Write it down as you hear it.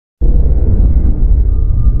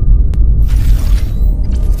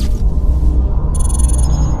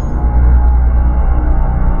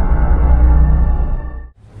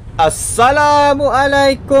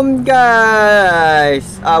Assalamualaikum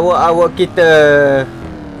guys. Awak-awak kita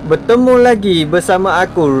bertemu lagi bersama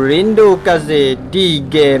aku Rindokazi di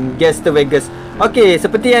game Gangstar Vegas. Okey,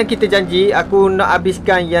 seperti yang kita janji, aku nak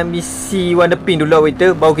habiskan yang misi warna pink dulu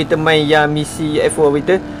kita, baru kita main yang misi F4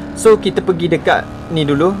 kita. So kita pergi dekat ni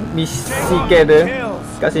dulu, misi kereta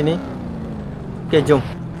kat sini. Okey, jom.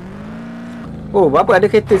 Oh, apa ada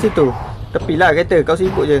kereta situ? Tepilah kereta, kau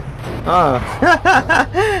sibuk je.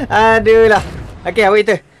 Aduh lah. Okey, awak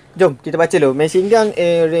kita. Jom kita baca dulu. Machine gun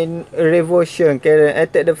revolution can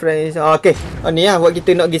attack the friends. Okey. Ni lah buat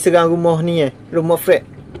kita nak pergi serang rumah ni rumah Fred.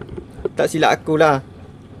 Tak silap aku lah.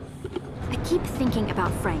 Okey.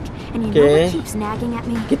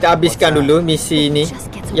 Kita habiskan dulu misi ni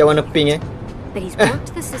yang warna pink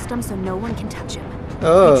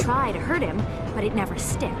Oh.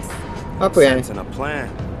 Apa yang?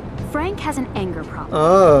 Frank has an anger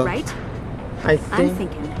problem, right? I'm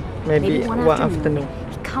thinking maybe one afternoon.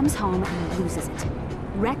 He comes home and loses it.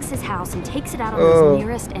 Wrecks his house and takes it out on his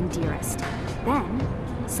nearest and dearest. Then,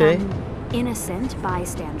 some innocent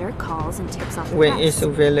bystander calls and tips off the When press. is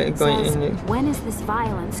violence going in? When is this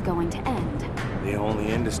violence going to end? The only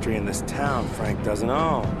industry in this town Frank doesn't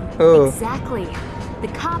own. Exactly. The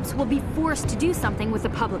cops will be forced to do something with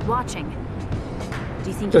the public watching. Do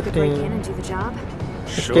you think you could break in and do the job?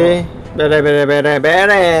 Okey, bere.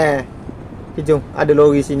 Okay, jom. Ada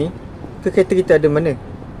lori sini. Kereta kita ada mana?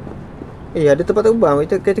 Ada tempat terbang.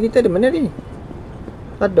 Kereta kita ada mana ni?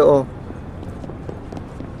 Ada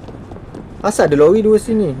asal ada lori dua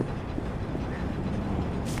sini.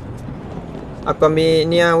 Aku ambil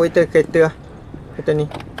ni lah, waiter, kereta lah. Kereta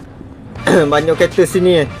ni. Banyak kereta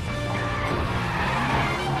sini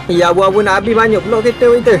abu-abu nak habis banyak pula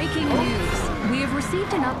kereta, waiter.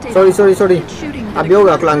 Sorry. Habis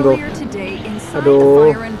orang aku langgar.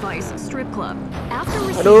 Aduh.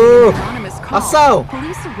 Asal.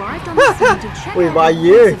 Weh,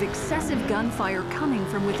 bahaya.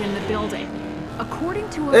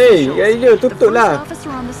 Ya, tutup lah.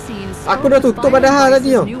 Aku dah tutup padahal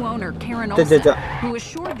tadi tau. Sekejap.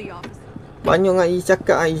 Banyak nak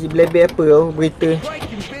cakap blabber apa tau, berita.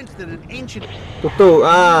 Tutup.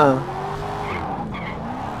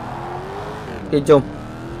 Okay, jom.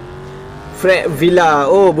 Fred Villa.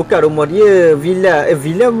 Oh, bukan rumah dia. Villa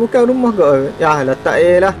bukan rumah kau. Ya, letak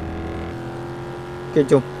lah. Okay,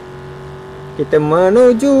 jom. Kita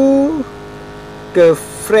menuju ke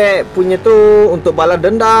Fred punya tu untuk balas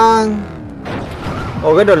dendam.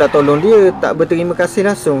 Orang dah lah tolong dia, tak berterima kasih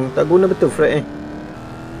langsung. Tak guna betul Fred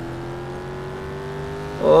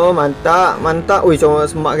Oh, mantap. Ui,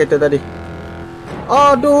 semak kereta tadi.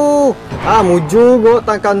 Aduh. Muju kau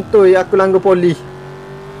tak kantoi aku langgar polis.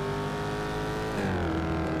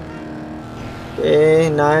 Okay,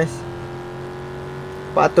 nice.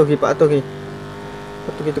 Patuh ki. Patuh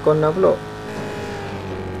kita corner pula.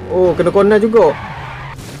 Oh, kena corner juga.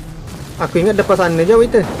 Aku ingat depan sana je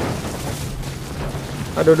waiter.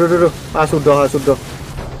 Aduh. Sudah.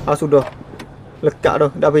 Lekat dah.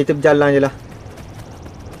 Dah kita berjalan je lah.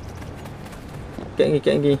 Kek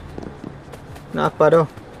lagi. Nak apa dah?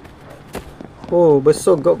 Oh,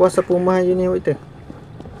 besar gak kuasa perumahan je ni waiter.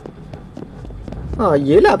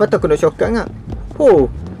 Yelah, patut aku nak shortcut ngak.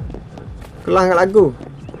 Kelang kat lagu.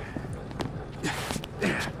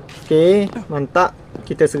 Okay, mantap.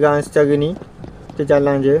 Kita serang secara ni. Kita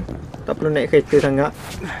jalan je. Tak perlu naik kereta sangat.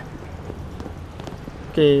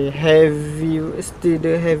 Okay, still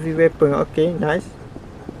the heavy weapon. Okay, nice.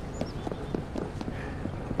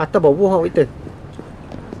 Atas bawah kita.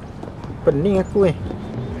 Pening aku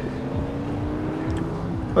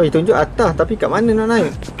tunjuk atas, tapi kat mana nak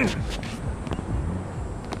naik?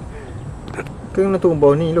 Kena turun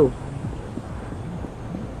bawah ni lu.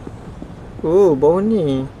 Oh, bawah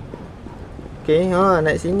ni. Okay,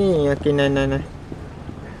 naik sini. Okay, nice.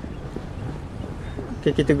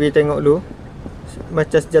 Okay, kita pergi tengok dulu.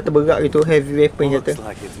 Macam senjata berat gitu, heavy weapon kata.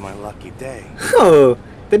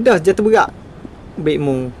 Tedah senjata berat.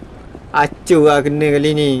 Baikmu. Acur lah kena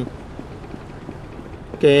kali ni.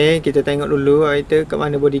 Okay, kita tengok dulu kita kat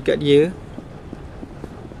mana bodyguard dia.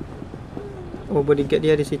 Oh, bodyguard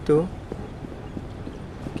dia di situ.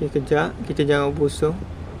 Okay, kejap. Kita jangan busuk.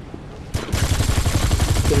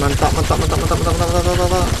 Okay, mantap. Kau.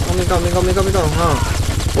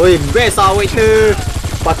 Oi, best waiter.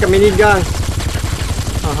 Pakai minigun.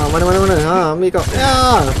 Mana. Ambil kau.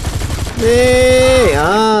 Ya.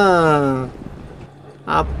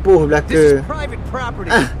 Apa belaka?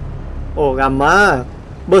 Oh, ramai.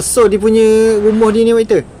 Besar dia punya rumah dia ni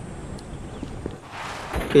waiter.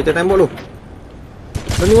 Okay, kita tembak dulu.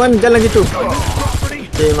 Anyone jalan gitu.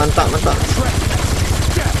 Okay, mantap.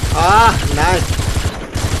 Nice.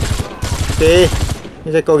 Okay,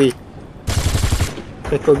 ni seekor lagi.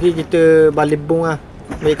 Seekor lagi kita balik bung lah.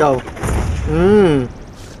 Ambil kau.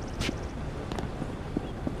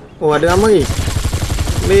 Oh, ada nama lagi.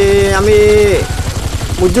 Ambil.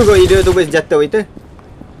 Muju kau ide tu bersenjata kita.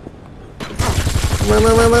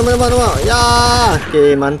 Ya.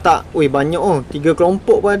 Okay, mantap. Ui, banyak 3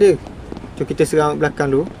 kelompok pun ada. Jom kita serang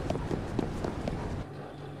belakang dulu.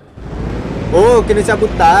 Oh, kena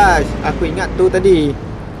sabotaj. Aku ingat tu tadi.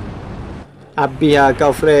 Habis lah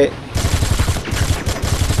kau, Fred.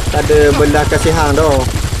 Tak ada belah kasihan tau.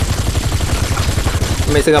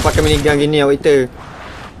 Ambil serang pakai minigun gini awak kita.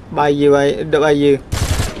 Bahaya.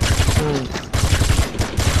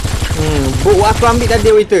 Buk aku ambil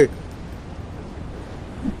tadi awak kita.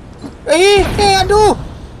 Aduh.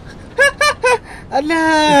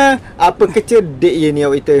 Alah, apa kecedik je ni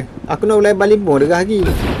awak kita. Aku nak ulai balik bom derah lagi.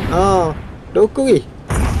 Dokor ni.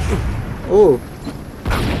 Oh.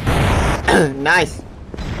 Nice.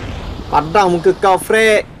 Padang muka kau,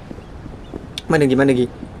 Fred. Mana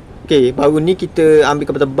lagi? Okay, baru ni kita ambil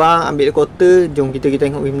kapal terbang, ambil helikopter. Jom kita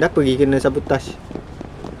tengok kenapa pergi kena sabotaj.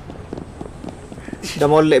 Dah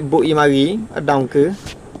molek boat ni mari. Down ke?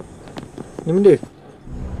 Ni benda.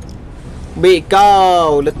 Baik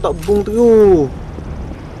kau, letak bung terus.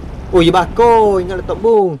 Oh, ya bakar. Ingat letak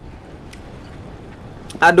bung.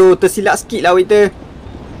 Aduh, tersilap sikit lah kita.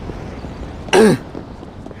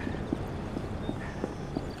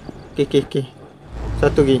 Okay.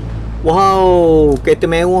 Satu lagi. Wow, kereta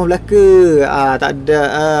mewah belaka. Tak ada.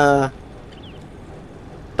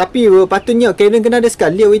 Tapi patutnya Karen kena ada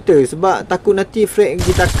sekali waiter. Sebab takut nanti Fred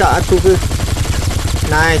pergi takak aku ke.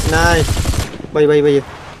 Nice. Baik.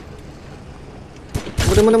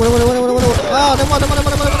 Mana.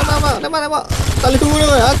 Tembak. Tak boleh tunggu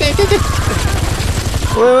dulu. Okay.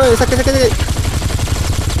 Woi, sakit.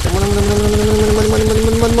 Mana.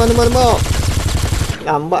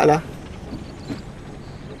 Lambat lah.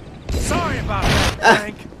 Sorry about that,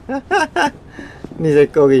 Frank. Ni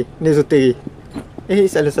seekor lagi. Ni suti lagi.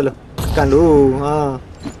 Salah. Tekan dulu.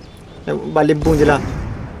 Balik bung je lah.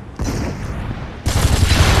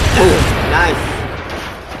 Nice.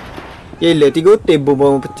 Yelah, 3 table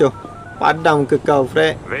baru pecah. Padam ke kau,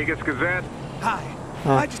 Fred? Vegas Gazette. Hi.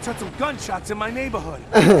 I just heard some gunshots in my neighborhood.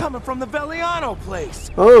 Coming from the Veliano place.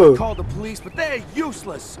 Oh. I called the police, but they're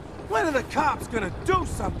useless. When are the cops gonna do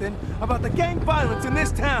something about the gang violence in this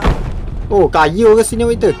town? Oh, kaya ke sini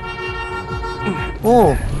waiter?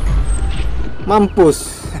 Oh.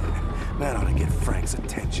 Mampus. That ought to get Frank's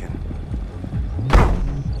attention.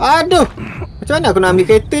 Aduh. Macam mana aku nak ambil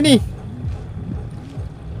kereta ni?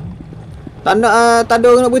 Tak ada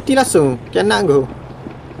orang nak berhenti langsung. Kianak aku.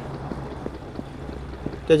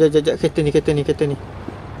 Jap. Kereta ni.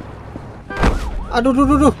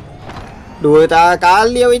 Aduh. 2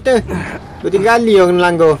 kali waiter. 2-3 kali orang kena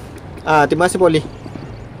langgar. Terima kasih poli.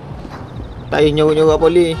 Tak payah nyorok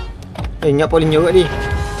poli. Ingat poli nyorok ni.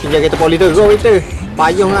 Pinjam kereta poli terus waiter.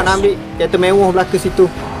 Payah nak ambil kereta mewah belakang situ.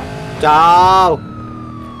 Ciao.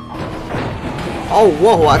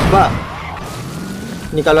 Allahu Akbar.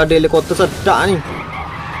 Ni kalau ada helikopter sedap ni.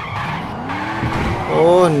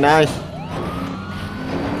 Oh, nice.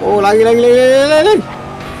 Oh, lagi.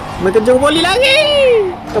 Mereka kejar poli lagi.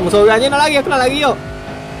 Kamu seorang je nak lari, aku nak lari yo.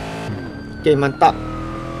 Okay, mantap.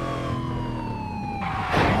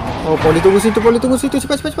 Oh, poli tunggu situ,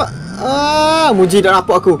 cepat. Muji dah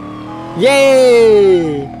nampak aku.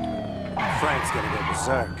 Yeay. Frank's gonna go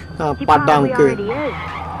berserk. Padam ke.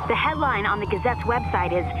 The headline on the Gazette's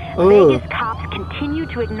website is Vegas cops continue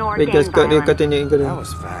to ignore gang violence. That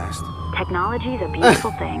was fast. Technology is a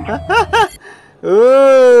beautiful thing.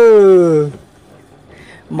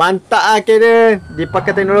 Mantap akhirnya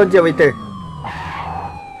dipakai teknologi waiter.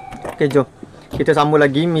 Okay, jom kita sambung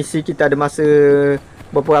lagi. Misi kita ada masa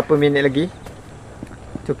beberapa minit lagi.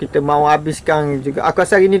 So kita mau habiskan juga. Aku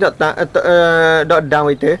rasa hari ni dot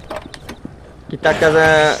down waiter. Kita akan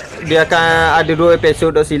dia akan ada 2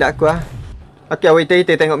 episod dok silap aku lah. Okay waiter,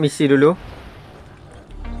 kita tengok misi dulu.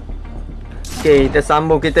 Okay, kita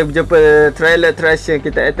sambung. Kita berjumpa trailer treasure.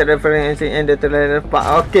 Kita add reference and the trailer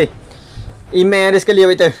part. Okay, email ada sekali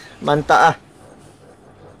waiter. Mantap ah.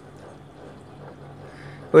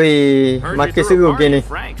 Wih, makin seru game ni.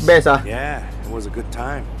 Best ah. Yeah, it was a good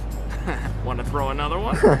time. Want to throw another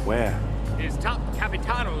one? Where? His top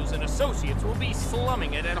capitanos and associates will be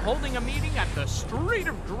slumming it and holding a meeting at the Street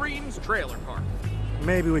of Dreams trailer park.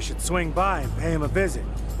 Maybe we should swing by and pay him a visit.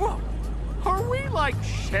 Whoa, are we like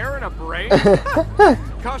sharing a brain?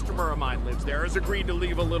 Customer of mine lives there, has agreed to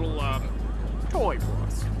leave a little toy for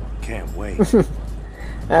us. Can't wait.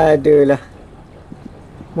 Aduh lah.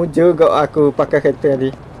 Mu juga aku pakai kereta tadi.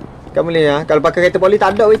 Kau boleh lah. Kalau pakai kereta poli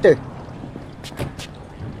tak ada kita.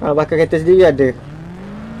 Pakai kereta sendiri ada.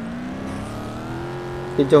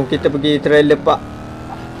 Okay, jom kita pergi trailer park.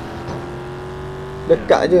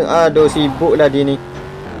 Dekat je. Aduh, sibuk lah dia ni.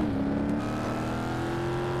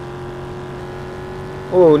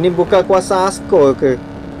 Oh, ni bukan kuasa askor ke?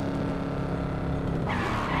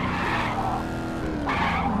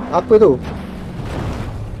 Apa tu?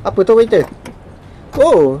 Apa tu waiter?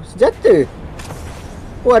 Oh, senjata.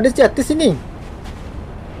 Oh, ada senjata sini.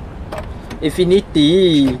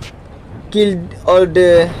 Infinity. Kill all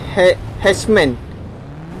the henchmen.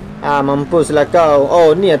 Mampuslah kau.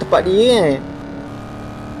 Oh, ni lah tempat dia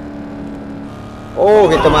Oh,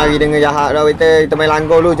 kita mari dengan jahat dah waiter. Kita main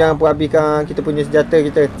langgar dulu. Jangan pun habiskan kita punya senjata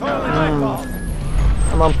kita.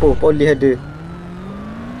 Mampu, polis ada.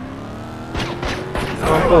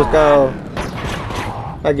 Mampus kau.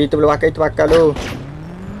 Lagi tu boleh pakai, tu pakai dulu.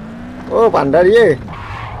 Oh, pandai dia.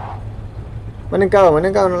 Mana kau?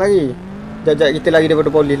 Mana kau nak lari? Sekejap kita lari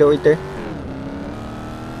daripada polis lah kita.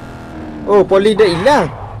 Oh, polis dah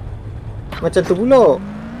hilang. Macam tu pula.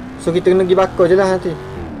 So kita kena pergi bakar je lah nanti.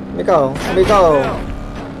 Ambil kau. Ambil kau.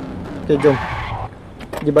 Okay, jom.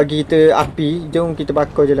 Dia bagi kita api. Jom kita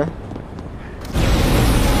bakar je lah.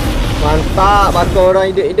 Mantap. Bakar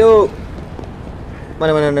orang hidup-hidup.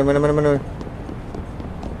 Mana.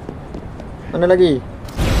 Mana lagi?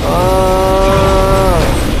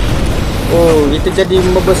 Oh, kita jadi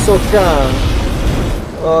membesarkan.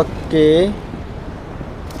 Okey.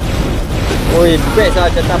 Oi, best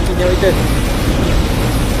lah jatuh apinya kita.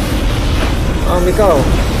 Ambil kau.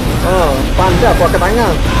 Pandai aku akan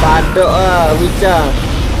tangan. Padak lah, Wicca.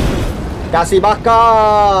 Kasih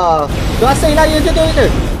bakar. Tu asal lah je tu kita.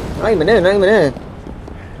 Naik mana? Ambil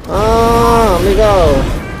kau.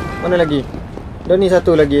 Mana lagi? Dah ni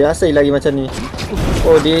satu lagi. Asal lagi macam ni.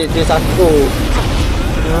 Oh, dia sakut.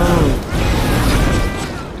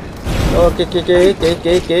 Okey.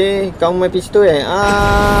 Kau main pistol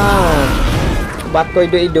bakar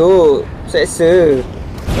hidup-hidup. Seksa.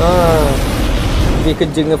 Dia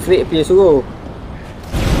kerja nge-freak dia suruh.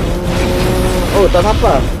 Oh, tak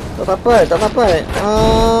sampai.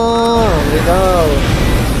 Ambil kau.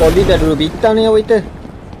 Poli dah dulu bintang ni awak kita.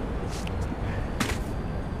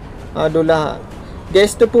 Aduh lah.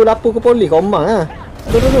 Gangstar pun lapor ke polis. Komang lah.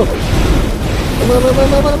 Aduh.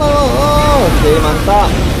 Okey,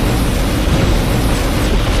 mantap.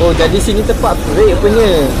 Oh, jadi sini tempat break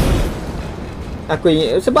punya. Aku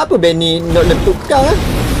ingat sebab apa Benny nak letup kau lah.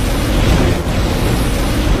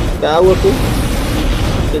 Tahu aku.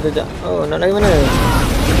 Sekejap. Oh, nak lari mana?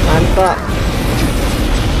 Mantap.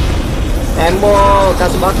 Ambo,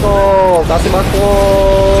 kasih bakar.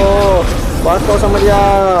 Bakar sama dia.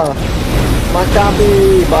 Makan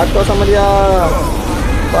api. Bakar sama dia.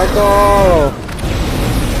 Bakar.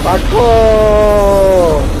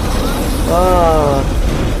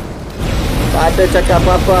 Tak ada cakap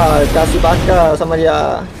apa-apa. Kasih bakar sama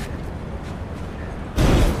dia.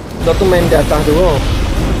 Kau tu main di atas tu.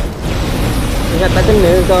 Ingat tak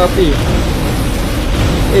kena kau api.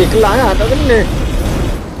 Kelang lah. Tak kena.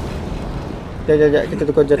 Sekejap. Kita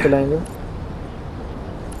tukar jatuh lain tu.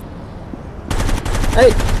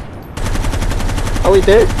 Awak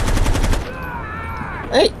itu.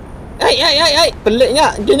 Peliknya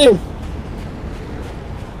gini.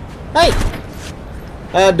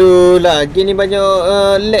 Aduh lah. Gini banyak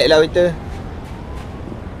lag lah kita.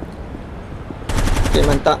 Okay,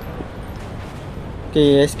 mantap.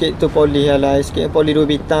 Okay, escape tu polis lah. Escape polis 2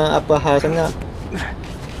 bintang. Apa hal sangat.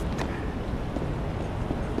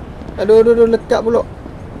 Aduh, lekat pula.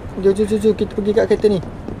 Jom. Kita pergi kat kereta ni.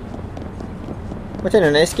 Macam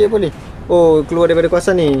mana nak escape polis? Oh, keluar daripada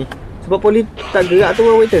kawasan ni. Sebab polis tak gerak tu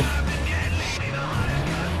awak kita.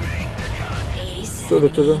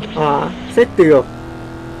 Tu. Settle kau.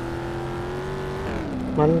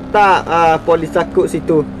 Mantap. Polis takut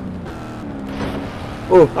situ.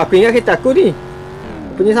 Oh, aku ingat kereta aku ni.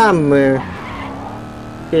 Punya sama.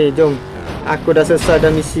 Okay, jom. Aku dah selesai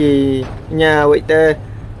dah misinya awak kita.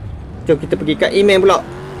 Jom kita pergi kat email pula.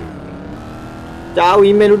 Jauh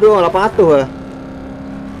email dulu 800 lah.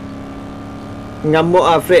 Ngamuk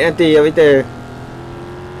lah Fred nanti awak kita.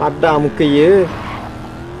 Padam muka ya.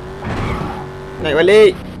 Naik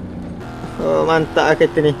balik. Oh, mantap lah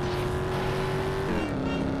kereta ni.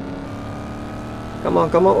 Come on.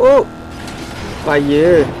 Oh,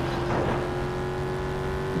 fire.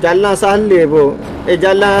 Jalan salah bro.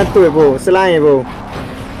 Jalan tu bro. Selain bro.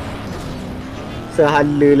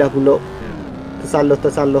 Sahala lah pula.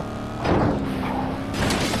 Tersalah.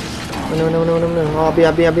 Mana. Habis.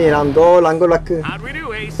 Langgar laka. How'd we do,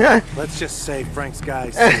 face. Let's just say Frank's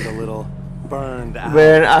guys seemed a little burned out.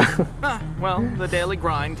 Well, the daily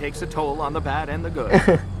grind takes a toll on the bad and the good.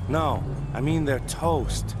 No, I mean they're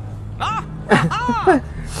toast.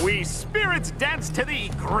 We spirits dance to thee,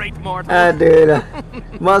 great mortal. Aduh lah.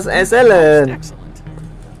 Most excellent. Excellent.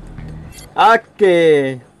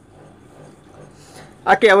 Okay.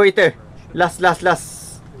 Okay, apa kita? Last.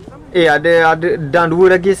 Ada down 2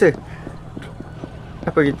 lagi se.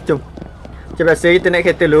 Apa kita? Jom. Macam biasa kita naik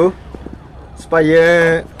kereta dulu. Supaya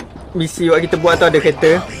misi yang kita buat tu ada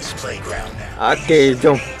kereta. Okay,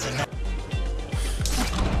 jom.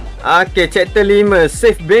 Okay, chapter 5.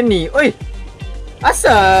 Save Benny. Oi!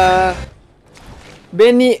 Asal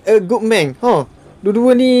Benny a good man.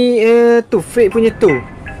 Dua-dua ni tu Fred punya tu.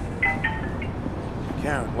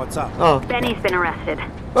 Karen, what's up? Benny's been arrested.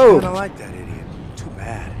 Kinda like that idiot. Too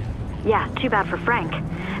bad. Yeah, too bad for Frank.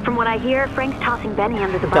 From what I hear, Frank's tossing Benny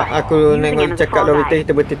under the bus. Aku using him nengok as cakap fall dah guy.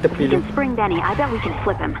 kita berhenti tepi If we dulu. can spring Benny, I bet we can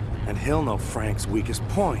flip him. And he'll know Frank's weakest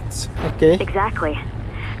points. Okay. Exactly.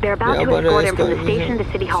 They're about Yeah, to but escort him from the escort- station to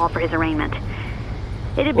City Hall for his arraignment.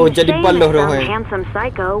 It'd Oh, be a jadi shame baloh if dah, some hai. handsome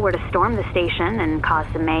psycho were to storm the station and cause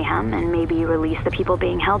some mayhem and maybe release the people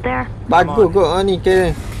being held there. Bagus kot ni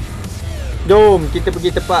Karen. Jom kita pergi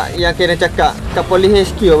tempat yang Karen cakap. Kat Polis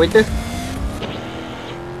HQ apa itu?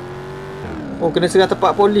 Oh, kena serang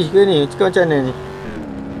tempat polis ke ni? Cakap macam mana ni?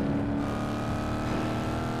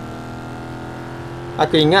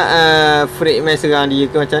 Aku ingat Fred main serang dia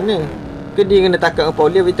ke macam mana? Ke dia kena takut dengan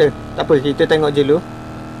polis apa itu? Tak apa, kita tengok je dulu.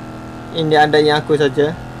 Ini anda yang aku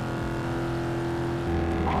saja.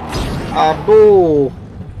 Aduh.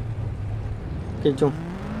 Okay, jom.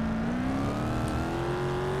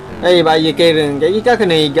 Bahaya Karen. Jadi kan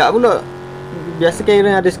kena igak pula. Biasa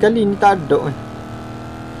Karen ada sekali, ni tak ada.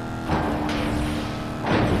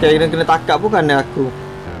 Karen kena takak pun kerana aku.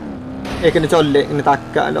 Kena colek, kena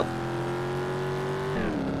takak lah.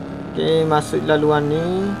 Okay, masuk laluan ni.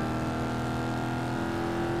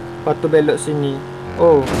 Lepas tu belok sini.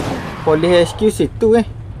 Oh, Polis HQ situ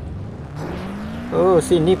Oh,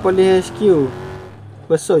 sini Polis HQ.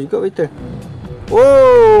 Besar juga kita.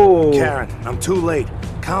 Oh. Karen, I'm too late.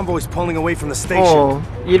 Convoy's pulling away from the station. Oh,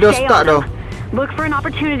 you dah Stay start dah. on him. Look for an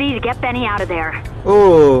opportunity to get Benny out of there.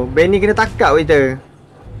 Oh, Benny kena takak kita.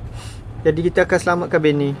 Jadi kita akan selamatkan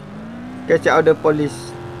Benny. Catch out the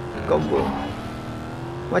police combo.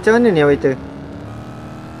 Macam mana ni kita?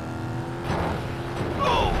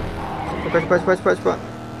 Cepat.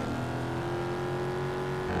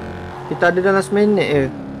 Kita ada dalam 9 minit je.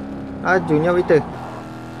 Lajunya kita.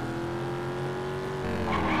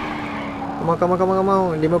 Come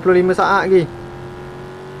on. 55 saat lagi.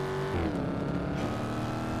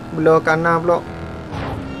 Belah kanan pula.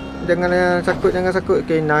 Jangan sakut.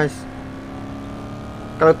 Okay, nice.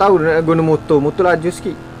 Kalau tahu nak guna motor laju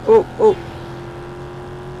sikit. Oh.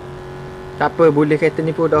 Tak apa, boleh kereta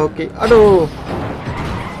ni pun dah okey. Aduh.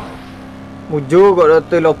 Mujur kot dah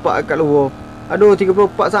terlompat kat luar. Aduh,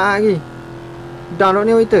 34 saat lagi. Down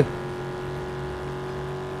ni kita.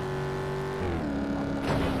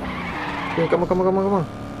 Okay, come on.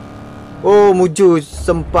 Oh, mujur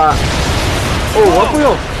sempat. Oh, apa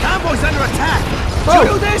yo? Convoy's under attack. Oh. You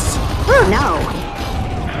do this? No.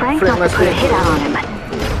 Frank must have put a hit out on him. Maybe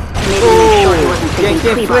Oh, make sure he wasn't thinking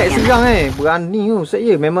geng Cleve Fred again. serang Berani tu.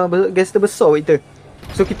 Saya memang gangster besar kita.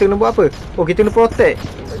 So kita kena buat apa? Oh, kita kena protect.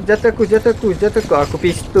 Jatuh aku. Aku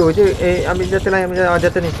pistol je. Ambil jatuh lain.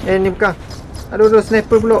 Jatuh ni. Ni bukan. Aduh,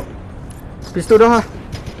 sniper pula. Pistol dah lah.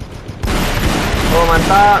 Oh,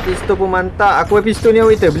 mantap. Pistol pun mantap. Aku buat pistol ni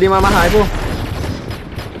kita. Beli mahal pun.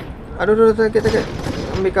 Aduh, sakit.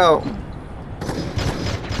 Ambil kau.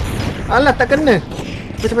 Alah, tak kena.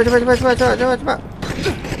 Cepat.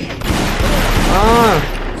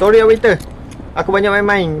 Sorry waiter. Aku banyak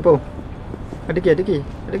main-main pun. Ada ke?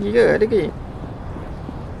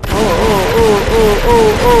 Oh.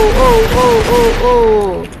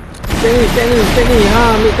 Cek ni.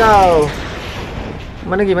 Ambil kau.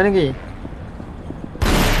 Mana lagi?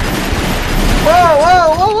 Wow.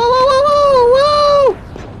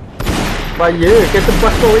 Bahaya, kereta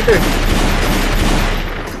bas kau waiter.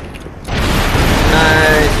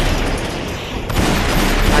 Nice.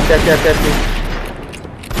 Hati-hati.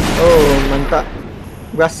 Oh, mantap.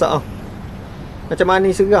 Berasak ah. Macam mana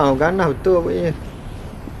ni serang? Ganas betul apa dia.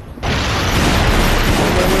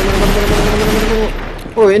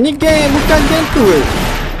 Oh, ini geng bukan geng tu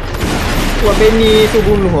Buat Benny tu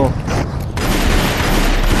bunuh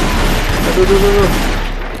Aduh.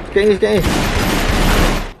 Sikit ni.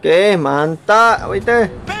 Okay, mantap waiter.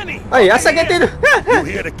 Benny! Asal kereta tu. You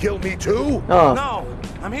here to kill me too? Oh. No,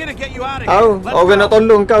 I'm here to get you out of here. Kau nak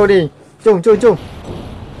tolong kau ni. Jom.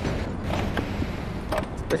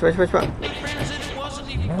 Cepat.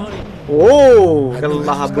 Oh,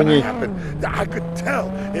 kalah bunyi. I could tell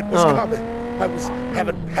it was coming. I was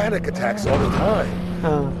having panic attacks all the time.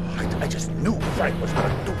 I just knew Frank was going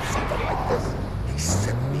to do something like this. He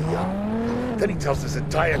set me up. Then he tells his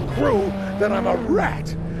entire crew that I'm a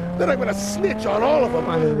rat. That I'm going to snitch on all of them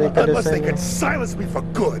unless they can silence me for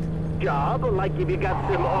good. Job, like if you got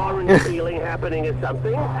some orange feeling happening or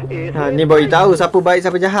something. Ni baru tahu siapa baik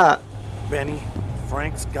siapa jahat. Benny,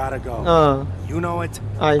 Frank's gotta go. You know it.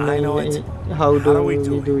 I know it. How do we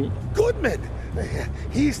do it? Goodman,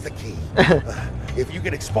 he's the key. If you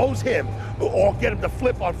can expose him or get him to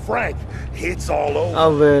flip on Frank, it's all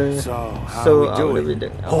over. So how do we do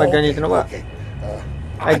it? Okay.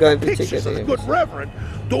 I got pictures of the good reverend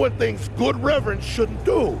doing things good reverend shouldn't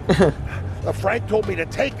do. Frank told me to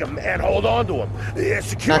take him and hold on to him.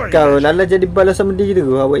 Security. Nakal, lala jadi balas sama dia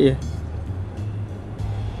tu awak ya.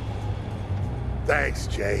 Thanks,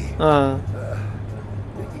 Jay.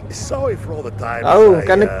 Sorry for all the time.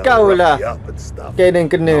 Kerana kau lah.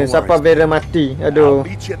 Kena siapa Vera mati. Aduh. I'll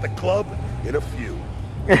meet you at the club in a few.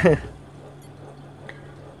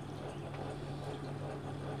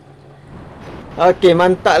 Okey,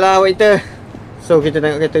 mantap lah awak kita. So kita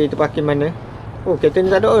tengok kereta kita parking mana. Oh, kereta ni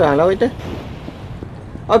tak ada orang lah awak kita.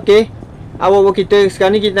 Okey. Awak kita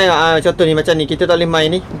sekarang ni kita tengok contoh ni macam ni. Kita tak boleh main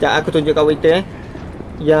ni. Sekejap aku tunjuk kat awak kita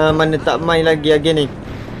yang mana tak main lagi ni.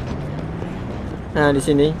 Di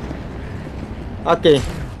sini. Okey.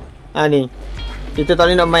 Ni. Kita tak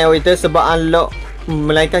boleh nak main awak kita sebab unlock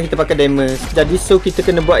melainkan kita pakai damage. Jadi so kita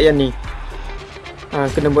kena buat yang ni.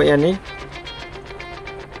 Kena buat yang ni.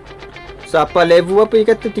 So apa level apa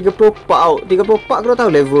dia kata 34 out. 34 kau tahu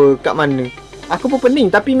level kat mana. Aku pun pening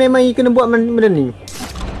tapi memang kena buat benda ni.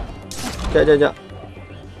 Sekejap.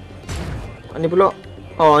 Ni pula.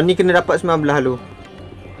 Oh, ni kena dapat 19 dulu.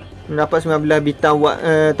 Dapat 19 bintang buat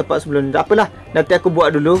tempat sebelum ni. Tak apalah. Nanti aku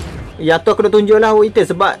buat dulu. Yang tu aku nak tunjuk lah awak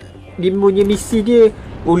kita sebab dia punya misi dia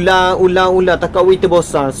ulang takut awak kita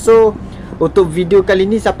bosan. So untuk video kali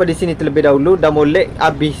ni sampai di sini terlebih dahulu. Dah molek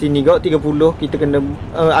habis sini kau 30 kita kena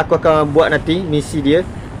aku akan buat nanti misi dia.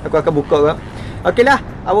 Aku akan buka kau. Okeylah,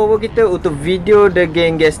 awak kita untuk video The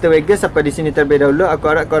Gang Gangstar sampai di sini terlebih dahulu. Aku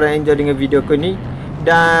harap korang enjoy dengan video aku ni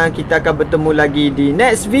dan kita akan bertemu lagi di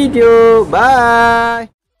next video.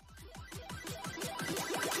 Bye.